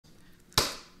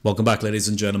Welcome back, ladies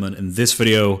and gentlemen. In this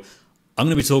video, I'm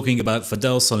going to be talking about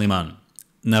Fadel Soliman.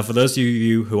 Now, for those of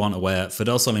you who aren't aware,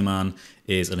 Fadel Soliman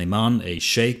is an imam, a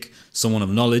sheikh, someone of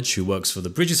knowledge who works for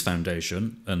the Bridges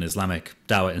Foundation, an Islamic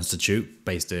Dawah institute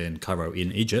based in Cairo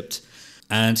in Egypt.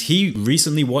 And he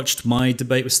recently watched my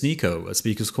debate with Sneako at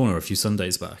Speaker's Corner a few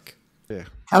Sundays back. Yeah.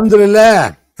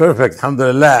 Alhamdulillah. Perfect.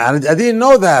 Alhamdulillah. And I didn't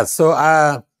know that. So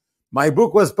my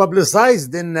book was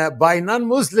publicized by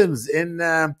non-Muslims in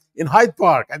Hyde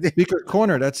Park. Speaker's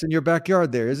Corner, that's in your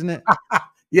backyard there, isn't it?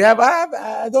 Yeah, but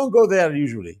I don't go there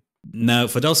usually. Now,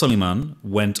 Fadel Soliman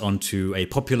went onto a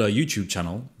popular YouTube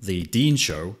channel, The Dean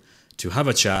Show, to have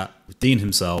a chat with Dean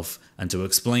himself and to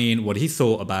explain what he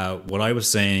thought about what I was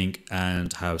saying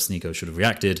and how Sneako should have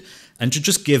reacted, and to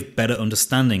just give better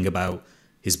understanding about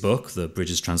his book, the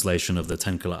Bridges translation of the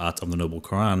 10 Qira'at of the Noble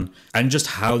Quran, and just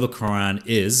how the Quran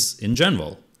is in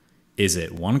general. Is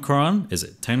it one Quran? Is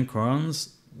it 10 Qurans?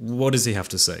 What does he have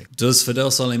to say? Does Fadel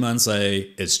Soliman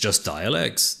say it's just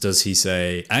dialects? Does he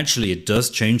say, actually, it does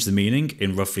change the meaning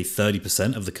in roughly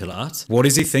 30% of the Qira'at? What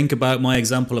does he think about my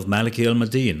example of Maliki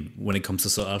al-Madin when it comes to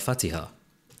Surah Al-Fatiha,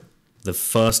 the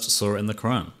first surah in the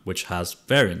Quran, which has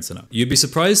variants in it? You'd be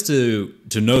surprised to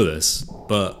know this,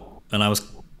 and I was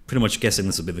pretty much guessing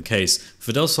this would be the case.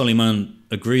 Fadel Soliman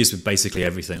agrees with basically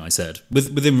everything I said,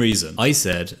 within reason. I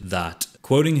said that,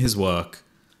 quoting his work,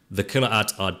 the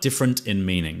Qira'at are different in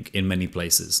meaning in many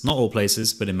places. Not all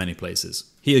places, but in many places.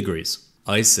 He agrees.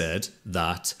 I said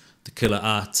that the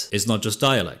Qira'at is not just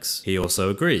dialects. He also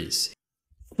agrees.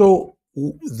 So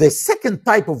the second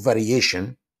type of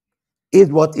variation is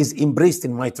what is embraced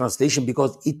in my translation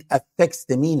because it affects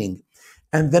the meaning.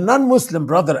 And the non-Muslim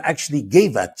brother actually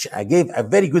gave a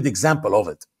very good example of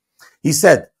it. He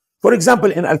said, for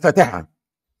example, in Al-Fatiha,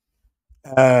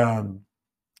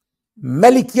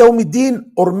 Malik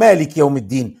Yawmiddin or Malik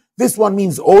Yawmiddin. This one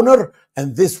means owner,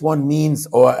 and this one means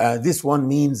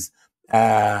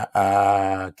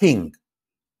king.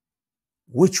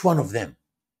 Which one of them?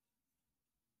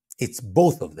 It's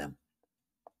both of them.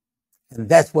 And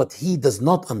that's what he does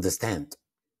not understand.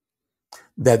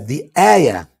 That the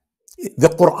ayah, the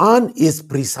Quran is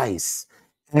precise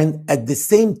and at the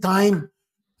same time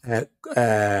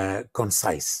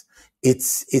concise.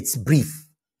 It's brief.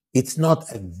 It's not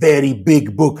a very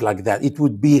big book like that. It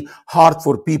would be hard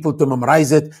for people to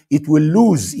memorize it. It will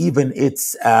lose even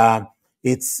its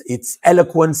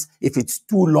eloquence if it's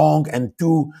too long and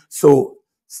too. So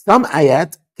some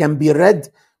ayat can be read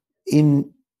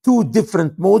in two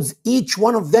different modes. Each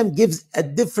one of them gives a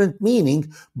different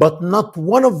meaning, but not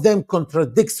one of them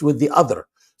contradicts with the other.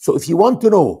 So if you want to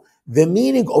know the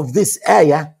meaning of this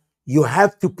ayah, you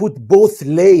have to put both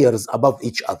layers above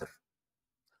each other.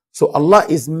 So Allah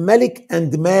is Malik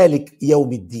and Malik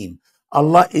Yawmiddin.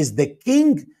 Allah is the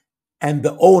king and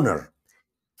the owner.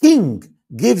 King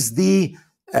gives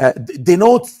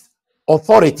denotes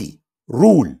authority,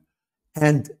 rule,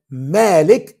 and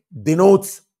Malik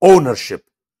denotes ownership.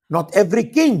 Not every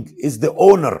king is the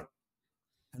owner.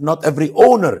 Not every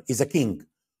owner is a king.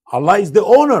 Allah is the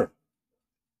owner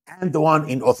and the one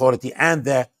in authority and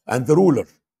the ruler.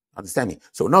 Understand me?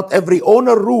 So not every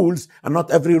owner rules and not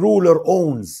every ruler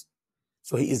owns.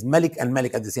 So he is Malik and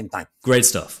Malik at the same time. Great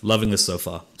stuff. Loving this so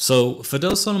far. So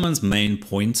Fadel Soliman's main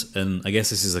point, and I guess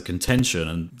this is a contention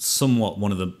and somewhat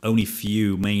one of the only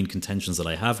few main contentions that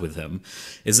I have with him,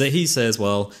 is that he says,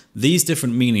 well, these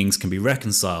different meanings can be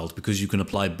reconciled because you can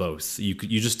apply both. You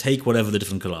just take whatever the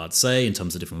different Qira'at say in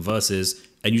terms of different verses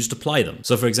and you just apply them.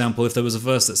 So for example, if there was a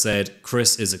verse that said,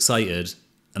 Chris is excited,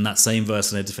 and that same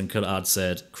verse in a different Qira'at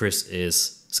said, Chris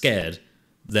is scared,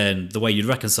 then the way you'd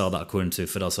reconcile that according to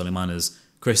Fadel Soliman is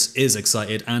Chris is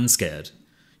excited and scared.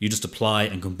 You just apply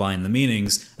and combine the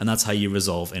meanings, and that's how you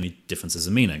resolve any differences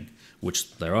in meaning,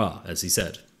 which there are, as he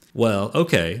said. Well,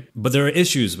 okay, but there are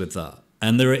issues with that.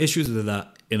 And there are issues with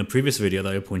that in a previous video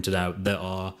that I pointed out. There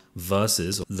are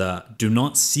verses that do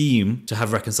not seem to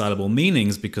have reconcilable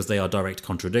meanings because they are direct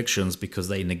contradictions, because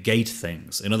they negate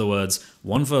things. In other words,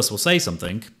 one verse will say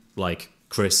something like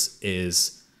Chris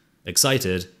is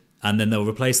excited, and then they'll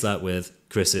replace that with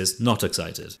Chris is not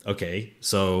excited. Okay,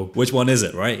 so which one is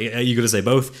it, right? Are you going to say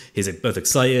both? Is it both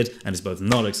excited and is both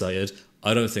not excited?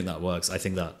 I don't think that works. I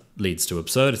think that leads to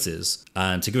absurdities.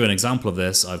 And to give an example of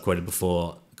this, I've quoted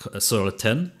before Surah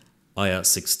 10, Ayah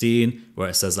 16, where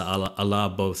it says that Allah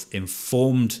both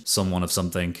informed someone of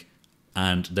something,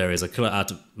 and there is a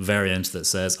Qira'at variant that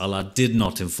says Allah did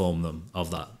not inform them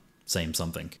of that same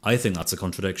something. I think that's a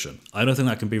contradiction. I don't think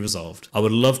that can be resolved. I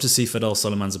would love to see Fadel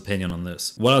Soliman's opinion on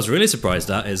this. What I was really surprised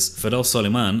at is Fadel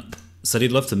Soliman Said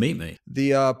he'd love to meet me.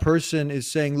 The person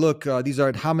is saying, look, these are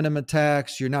ad hominem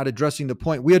attacks. You're not addressing the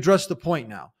point. We address the point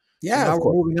now. Yeah, So now of we're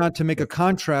course. moving on to make a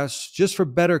contrast just for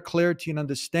better clarity and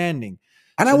understanding.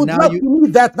 And So I would now love to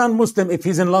meet that non-Muslim if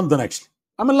he's in London, actually.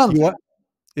 I'm in London. what?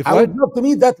 If I what? would love to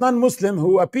meet that non-Muslim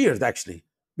who appeared, actually,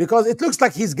 because it looks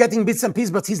like he's getting bits and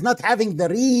pieces, but he's not having the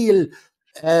real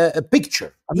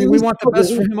picture. I mean, we want the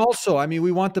best for him also. I mean,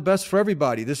 we want the best for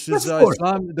everybody. This is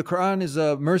Islam. The Quran is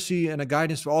a mercy and a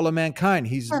guidance for all of mankind.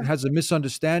 He has a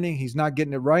misunderstanding. He's not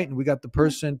getting it right. And we got the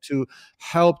person to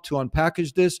help to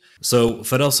unpackage this. So,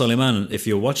 Fadel Soliman, if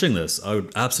you're watching this, I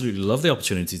would absolutely love the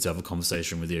opportunity to have a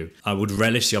conversation with you. I would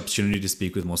relish the opportunity to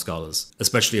speak with more scholars,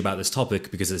 especially about this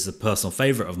topic, because it's a personal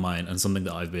favorite of mine and something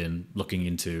that I've been looking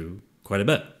into quite a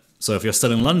bit. So if you're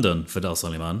still in London, Fadel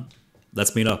Soliman,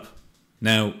 let's meet up.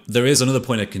 Now, there is another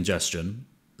point of congestion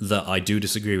that I do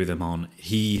disagree with him on.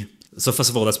 So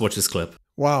first of all, let's watch this clip.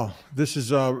 Wow, this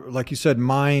is, like you said,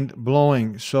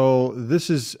 mind-blowing. So this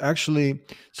is actually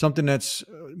something that's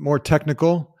more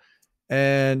technical.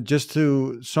 And just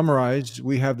to summarize,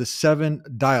 we have the 7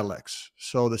 dialects.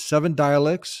 So the 7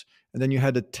 dialects, and then you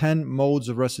had the 10 modes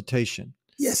of recitation.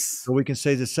 Yes. So we can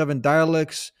say the 7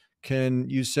 dialects. Can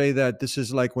you say that this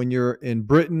is like when you're in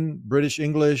Britain, British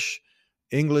English,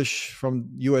 English from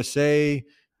USA,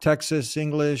 Texas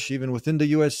English, even within the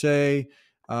USA,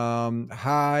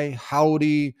 hi,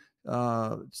 howdy,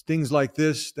 things like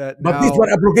this. But now, these were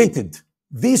abrogated.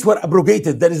 These were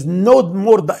abrogated. There is no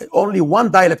more, only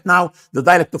one dialect now, the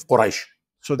dialect of Quraysh.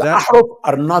 So the Ahruf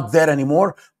are not there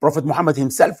anymore. Prophet Muhammad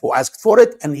himself who asked for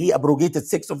it, and he abrogated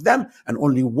 6 of them, and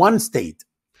only 1 stayed.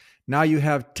 Now you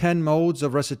have 10 modes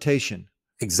of recitation.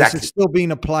 Exactly. This is still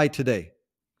being applied today.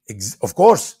 Of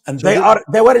course. And so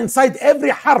they were inside every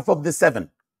harf of the 7.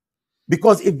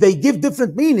 Because if they give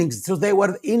different meanings, so they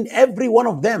were in every one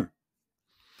of them.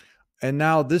 And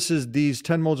now this is these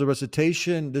 10 modes of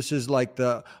recitation. This is like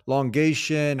the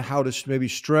elongation, how to maybe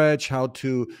stretch, how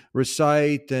to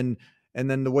recite, and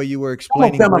then the way you were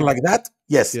explaining. Some of them are like that.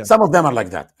 Yes, yeah. Some of them are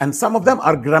like that. And some of them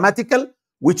are grammatical,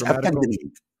 which have the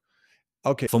meaning.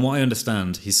 Okay. From what I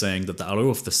understand, he's saying that the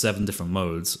Aruf, the 7 different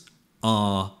modes,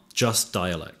 are just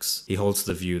dialects. He holds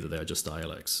the view that they are just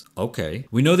dialects. Okay.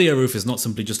 We know the Aruf is not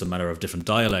simply just a matter of different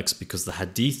dialects, because the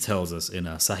Hadith tells us in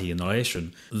a Sahih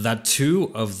narration that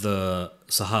 2 of the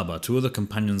Sahaba, 2 of the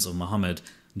companions of Muhammad,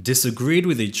 disagreed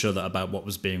with each other about what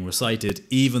was being recited,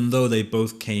 even though they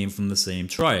both came from the same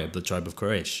tribe, the tribe of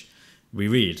Quraysh. We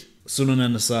read, Sunan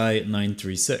an-Nasai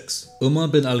 936. Umar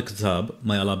bin al-Khattab,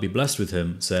 may Allah be blessed with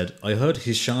him, said, I heard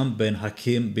Hisham bin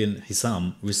Hakim bin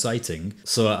Hisam reciting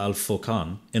Surah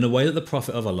Al-Furqan in a way that the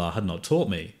Prophet of Allah had not taught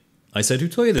me. I said, who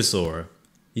taught you this surah?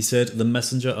 He said, the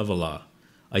Messenger of Allah.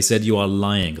 I said, you are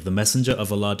lying. The Messenger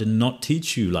of Allah did not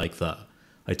teach you like that.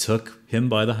 I took him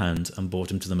by the hand and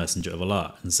brought him to the Messenger of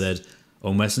Allah and said,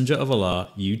 O Messenger of Allah,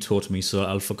 you taught me Surah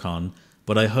Al-Furqan,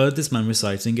 but I heard this man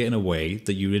reciting it in a way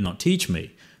that you did not teach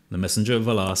me. The Messenger of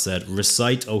Allah said,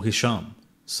 recite, O Hisham.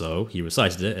 So he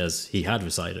recited it as he had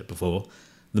recited it before.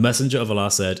 The Messenger of Allah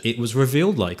said, it was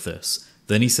revealed like this.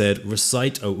 Then he said,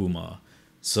 recite, O Umar.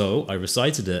 So I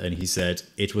recited it and he said,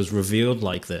 it was revealed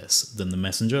like this. Then the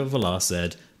Messenger of Allah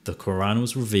said, the Quran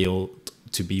was revealed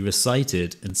to be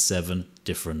recited in 7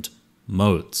 different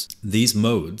modes. These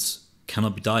modes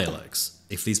cannot be dialects.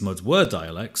 If these modes were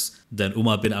dialects, then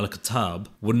Umar bin al-Khattab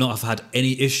would not have had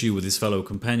any issue with his fellow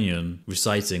companion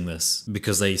reciting this,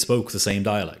 because they spoke the same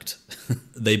dialect.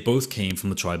 They both came from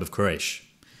the tribe of Quraysh.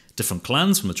 Different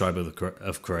clans from the tribe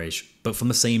of Quraysh, but from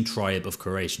the same tribe of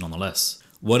Quraysh nonetheless.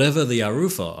 Whatever the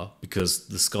Aruf are, because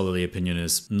the scholarly opinion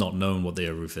is not known what the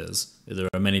Aruf is, there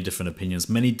are many different opinions,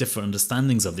 many different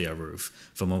understandings of the Aruf.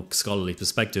 From a scholarly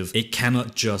perspective, it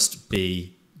cannot just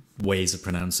be ways of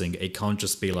pronouncing. It can't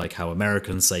just be like how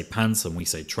Americans say pants and we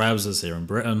say trousers here in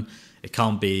Britain. It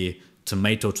can't be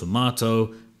tomato,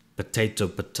 tomato, potato,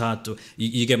 potato.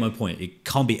 You get my point. It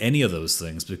can't be any of those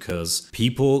things, because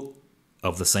people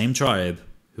of the same tribe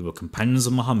who were companions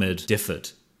of Muhammad differed.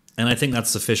 And I think that's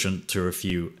sufficient to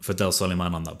refute Fadel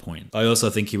Soliman on that point. I also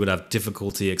think he would have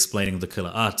difficulty explaining the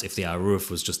Qira'at if the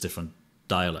Aruf was just different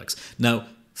dialects. Now,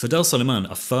 Fadel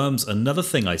Soliman affirms another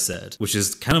thing I said, which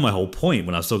is kind of my whole point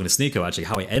when I was talking to Sneako, actually,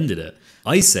 how I ended it.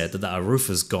 I said that the Aruf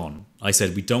is gone. I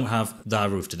said we don't have the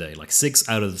Aruf today. Like 6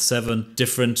 out of the 7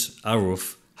 different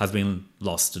Aruf have been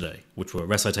lost today, which were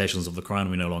recitations of the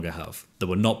Quran we no longer have, that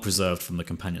were not preserved from the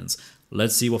companions.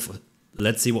 Let's see what Fadel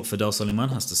Soliman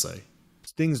has to say.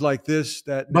 Things like this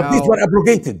that But these were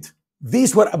abrogated.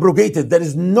 These were abrogated. There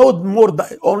is no more,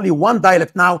 only one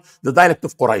dialect now, the dialect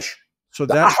of Quraysh. So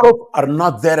the that ahruf are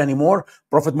not there anymore.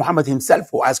 Prophet Muhammad himself,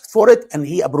 who asked for it, and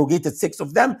he abrogated 6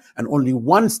 of them, and only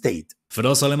 1 stayed.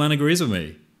 Fadel Soliman agrees with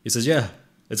me. He says, yeah,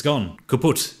 it's gone.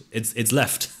 Kaput. It's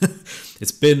left.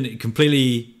 It's been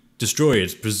completely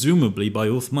destroyed, presumably by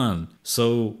Uthman.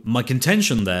 So my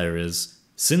contention there is,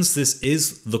 since this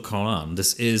is the Quran,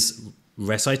 this is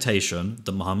recitation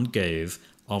that Muhammad gave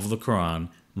of the Quran,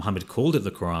 Muhammad called it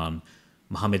the Quran,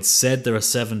 Muhammad said there are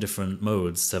 7 different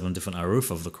modes, 7 different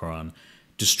aruf of the Quran.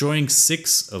 Destroying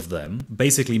 6 of them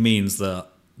basically means that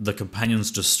the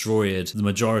companions destroyed the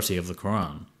majority of the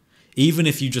Quran. Even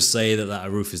if you just say that that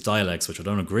aruf is dialects, which I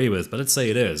don't agree with, but let's say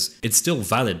it is, it's still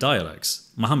valid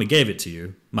dialects. Muhammad gave it to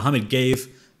you. Muhammad gave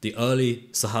the early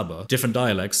Sahaba different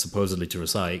dialects, supposedly to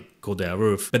recite, called the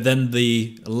aruf, but then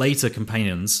the later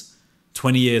companions,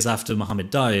 20 years after Muhammad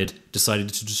died, decided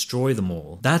to destroy them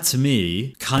all. That to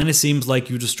me kind of seems like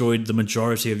you destroyed the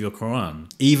majority of your Quran,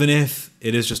 even if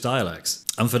it is just dialects.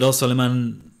 And Fadel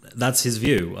Soliman, that's his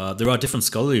view. There are different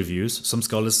scholarly views. Some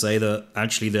scholars say that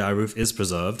actually the aruf is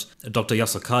preserved. Dr.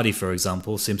 Yasser Qadi, for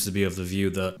example, seems to be of the view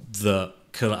that the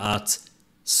Qira'at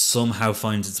somehow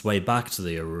finds its way back to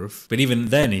the aruf. But even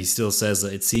then, he still says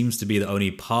that it seems to be that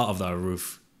only part of the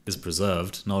aruf is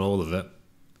preserved, not all of it.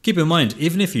 Keep in mind,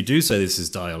 even if you do say this is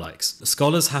dialects,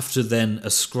 scholars have to then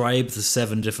ascribe the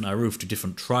 7 different aruf to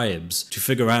different tribes to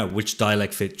figure out which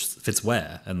dialect fits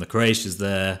where. And the Quraysh is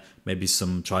there, maybe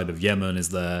some tribe of Yemen is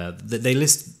there. They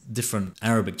list different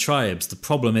Arabic tribes. The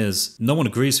problem is, no one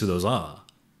agrees who those are.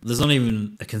 There's not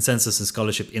even a consensus in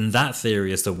scholarship in that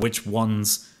theory as to which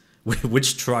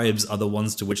tribes are the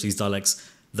ones to which these dialects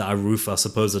that aruf are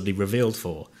supposedly revealed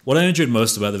for. What I enjoyed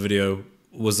most about the video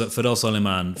was that Fadel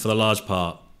Soliman, for the large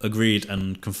part, agreed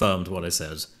and confirmed what I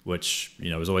said, which,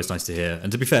 you know, was always nice to hear.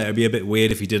 And to be fair, it'd be a bit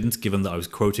weird if he didn't, given that I was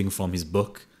quoting from his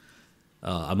book.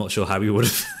 I'm not sure how he would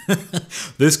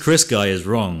have. This Chris guy is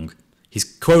wrong. He's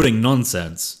quoting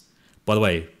nonsense. By the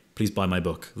way, please buy my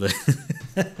book.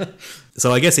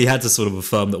 So I guess he had to sort of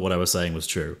affirm that what I was saying was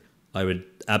true. I would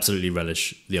absolutely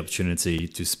relish the opportunity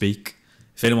to speak.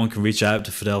 If anyone can reach out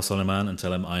to Fadel Soliman and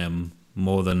tell him I am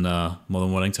more than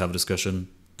willing to have a discussion,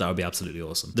 that would be absolutely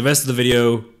awesome. The rest of the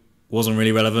video wasn't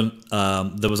really relevant.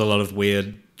 There was a lot of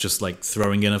weird, just like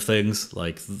throwing in of things.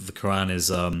 Like the Quran is,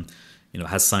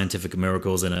 has scientific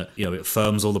miracles in it. You know, it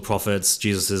affirms all the prophets.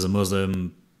 Jesus is a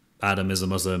Muslim. Adam is a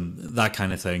Muslim. That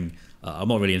kind of thing. I'm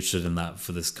not really interested in that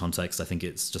for this context. I think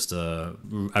it's just a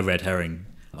red herring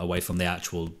away from the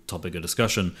actual topic of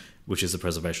discussion, which is the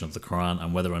preservation of the Quran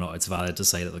and whether or not it's valid to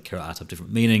say that the Qira'at have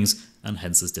different meanings and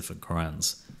hence there's different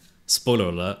Qurans. Spoiler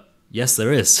alert. Yes,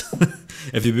 there is.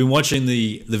 If you've been watching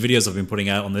the videos I've been putting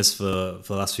out on this for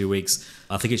the last few weeks,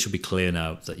 I think it should be clear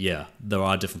now that, yeah, there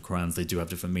are different Qurans. They do have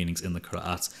different meanings in the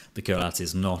Qira'at. The Qira'at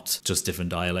is not just different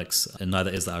dialects, and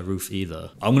neither is the aruf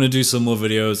either. I'm going to do some more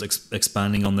videos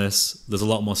expanding on this. There's a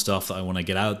lot more stuff that I want to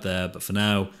get out there, but for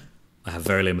now, I have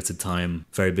very limited time,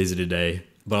 very busy today.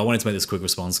 But I wanted to make this quick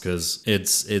response because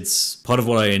it's part of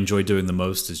what I enjoy doing the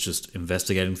most is just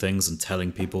investigating things and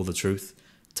telling people the truth.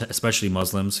 Especially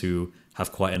Muslims who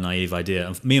have quite a naive idea.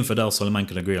 And me and Fadel Soliman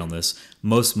can agree on this.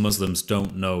 Most Muslims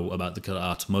don't know about the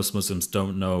Qira'at. Most Muslims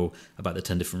don't know about the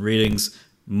 10 different readings.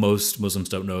 Most Muslims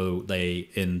don't know they,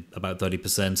 in about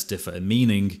 30%, differ in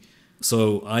meaning.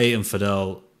 So I and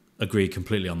Fadel agree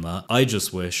completely on that. I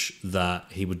just wish that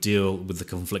he would deal with the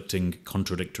conflicting,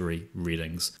 contradictory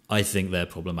readings. I think they're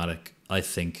problematic. I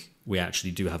think we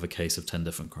actually do have a case of 10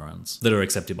 different Qurans that are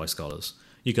accepted by scholars.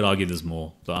 You could argue there's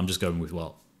more, but I'm just going with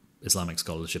what Islamic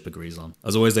scholarship agrees on.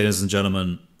 As always, ladies and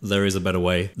gentlemen, there is a better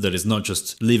way that is not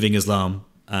just leaving Islam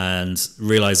and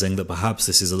realizing that perhaps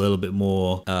this is a little bit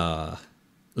more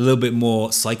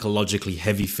psychologically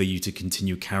heavy for you to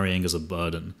continue carrying as a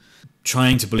burden.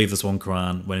 Trying to believe there's one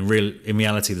Quran when in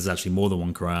reality there's actually more than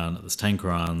one Quran. There's 10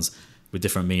 Qurans with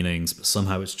different meanings, but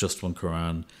somehow it's just one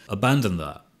Quran. Abandon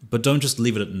that, but don't just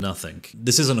leave it at nothing.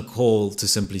 This isn't a call to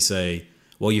simply say,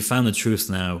 well, you found the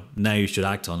truth now you should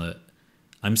act on it.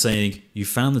 I'm saying you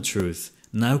found the truth,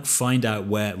 now find out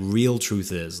where real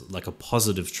truth is, like a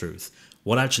positive truth.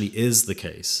 What actually is the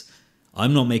case?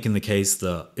 I'm not making the case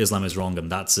that Islam is wrong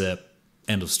and that's it,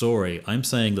 end of story. I'm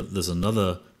saying that there's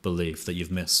another belief that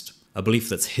you've missed, a belief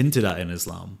that's hinted at in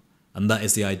Islam, and that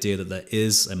is the idea that there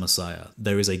is a Messiah.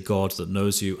 There is a God that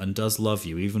knows you and does love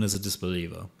you, even as a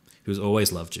disbeliever, who's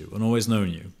always loved you and always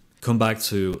known you. Come back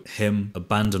to him,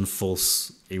 abandon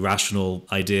false, irrational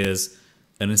ideas,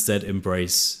 and instead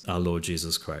embrace our Lord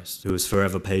Jesus Christ, who is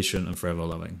forever patient and forever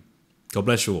loving. God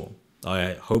bless you all.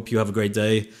 I hope you have a great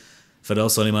day. Fadel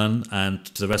Soliman, and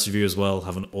to the rest of you as well,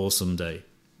 have an awesome day.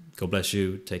 God bless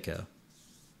you. Take care.